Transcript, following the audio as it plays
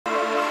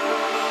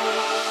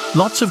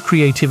Lots of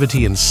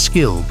creativity and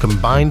skill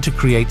combine to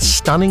create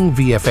stunning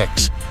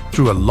VFX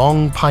through a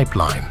long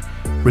pipeline,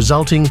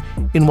 resulting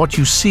in what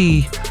you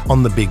see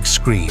on the big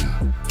screen.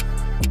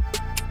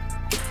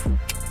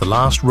 The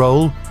last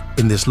role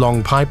in this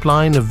long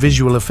pipeline of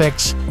visual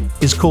effects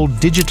is called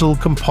digital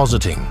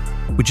compositing,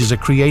 which is a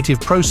creative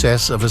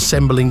process of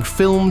assembling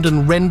filmed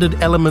and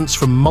rendered elements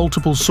from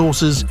multiple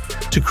sources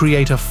to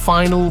create a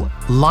final,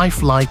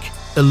 lifelike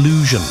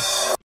illusion.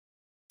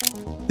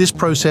 This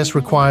process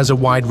requires a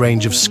wide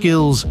range of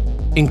skills,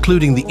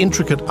 including the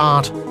intricate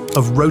art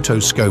of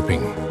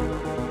rotoscoping.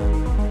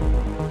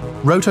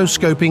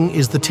 Rotoscoping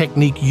is the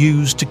technique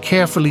used to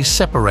carefully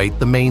separate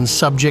the main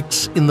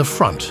subjects in the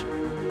front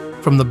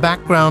from the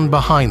background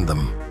behind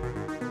them,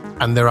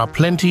 and there are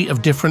plenty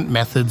of different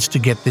methods to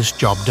get this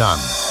job done.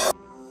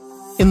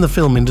 In the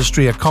film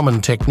industry, a common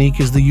technique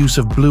is the use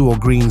of blue or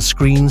green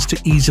screens to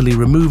easily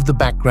remove the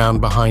background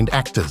behind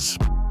actors.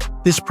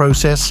 This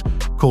process,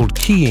 called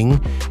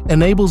keying,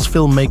 enables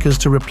filmmakers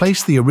to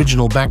replace the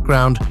original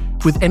background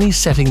with any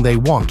setting they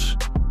want,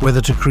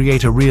 whether to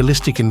create a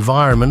realistic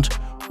environment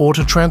or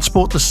to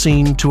transport the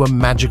scene to a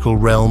magical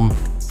realm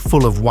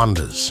full of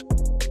wonders.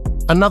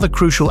 Another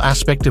crucial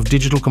aspect of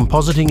digital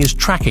compositing is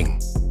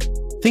tracking.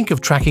 Think of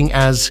tracking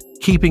as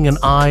keeping an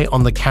eye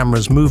on the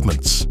camera's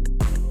movements.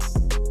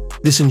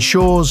 This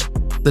ensures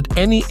that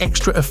any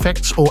extra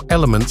effects or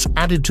elements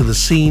added to the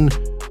scene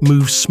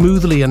move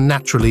smoothly and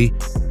naturally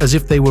as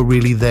if they were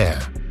really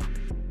there.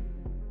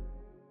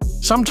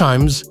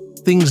 Sometimes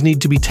things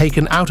need to be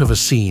taken out of a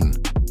scene,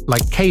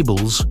 like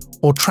cables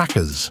or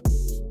trackers.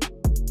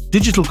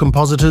 Digital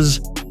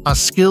compositors are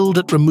skilled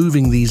at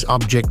removing these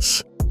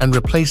objects and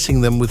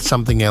replacing them with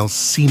something else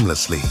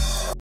seamlessly.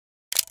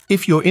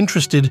 If you're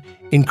interested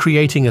in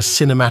creating a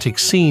cinematic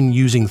scene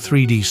using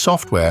 3D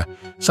software,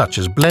 such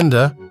as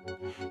Blender,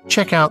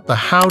 check out the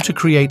How to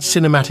Create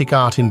Cinematic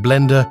Art in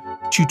Blender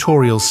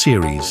tutorial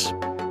series.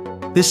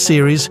 This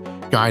series,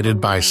 guided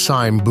by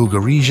Saim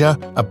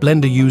Bugarija, a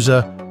Blender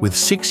user with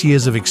 6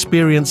 years of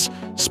experience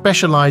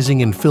specializing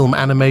in film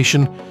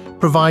animation,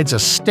 provides a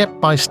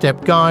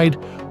step-by-step guide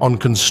on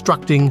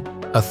constructing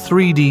a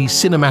 3D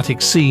cinematic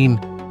scene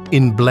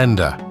in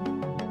Blender.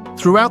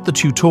 Throughout the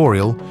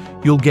tutorial,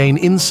 you'll gain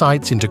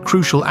insights into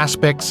crucial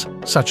aspects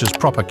such as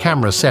proper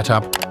camera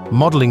setup,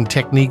 modeling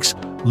techniques,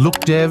 look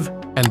dev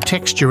and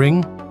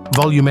texturing,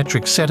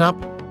 volumetric setup,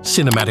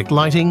 cinematic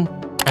lighting,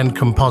 and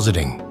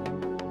compositing.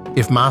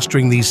 If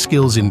mastering these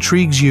skills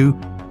intrigues you,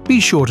 be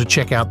sure to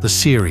check out the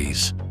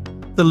series.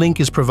 The link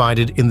is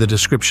provided in the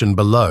description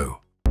below.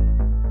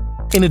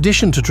 In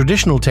addition to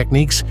traditional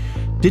techniques,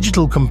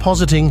 digital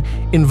compositing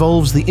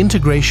involves the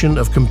integration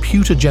of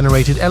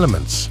computer-generated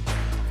elements,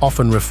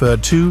 often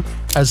referred to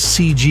as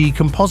CG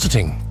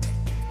compositing.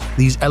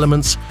 These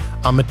elements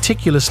are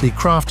meticulously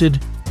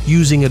crafted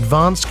using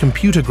advanced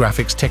computer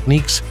graphics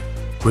techniques,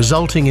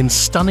 resulting in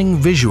stunning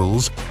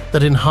visuals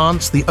that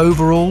enhance the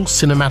overall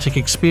cinematic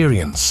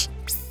experience.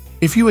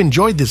 If you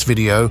enjoyed this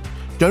video,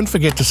 don't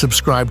forget to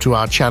subscribe to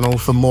our channel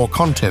for more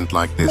content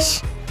like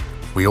this.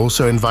 We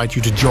also invite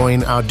you to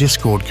join our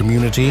Discord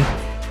community,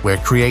 where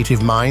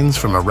creative minds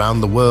from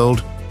around the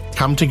world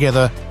come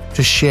together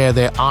to share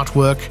their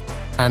artwork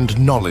and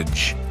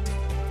knowledge.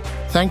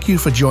 Thank you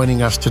for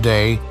joining us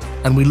today,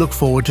 and we look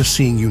forward to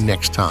seeing you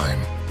next time.